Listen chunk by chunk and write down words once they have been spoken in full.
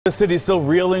The city is still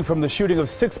reeling from the shooting of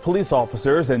 6 police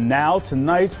officers, and now,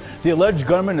 tonight, the alleged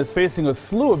gunman is facing a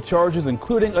slew of charges,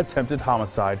 including attempted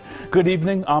homicide. Good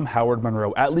evening, I'm Howard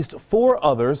Monroe. At least 4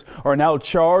 others are now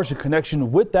charged in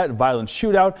connection with that violent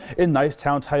shootout in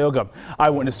Nicetown, Tioga.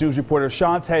 Eyewitness News reporter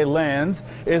Chantee Lans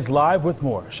is live with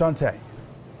more. Chantee.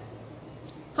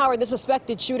 Howard, the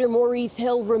suspected shooter, Maurice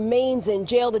Hill, remains in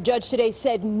jail. The judge today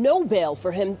said no bail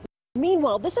for him.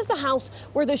 Meanwhile, this is the house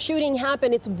where the shooting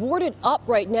happened. It's boarded up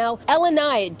right now.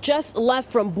 LNI just left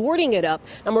from boarding it up.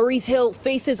 Now, Maurice Hill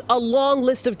faces a long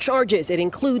list of charges. It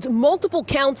includes multiple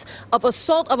counts of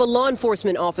assault of a law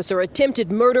enforcement officer,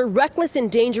 attempted murder, reckless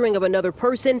endangering of another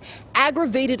person,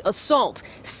 aggravated assault,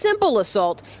 simple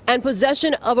assault, and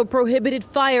possession of a prohibited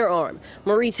firearm.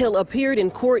 Maurice Hill appeared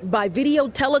in court by video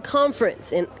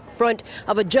teleconference in front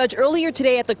of a judge earlier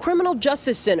today at the Criminal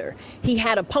Justice Center. He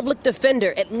had a public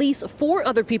defender. At least 4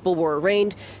 other people were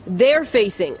arraigned. They're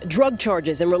facing drug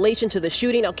charges in relation to the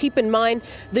shooting. Now, keep in mind,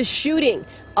 the shooting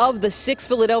of the 6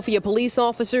 Philadelphia police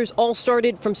officers all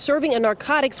started from serving a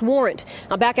narcotics warrant.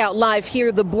 Now, back out live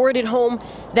here, the boarded home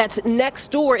that's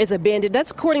next door is abandoned.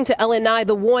 That's according to LNI.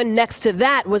 The one next to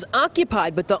that was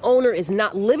occupied, but the owner is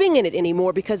not living in it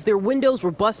anymore because their windows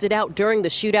were busted out during the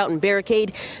shootout and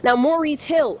barricade. Now, Maurice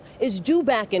Hill is due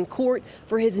back in court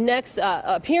for his next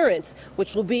appearance,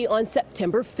 which will be on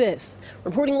September 5th.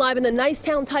 Reporting live in the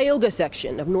Nicetown, Tioga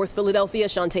section of North Philadelphia,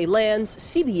 Chantee Lans,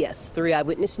 CBS 3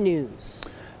 Eyewitness News.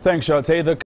 Thanks, Chantee.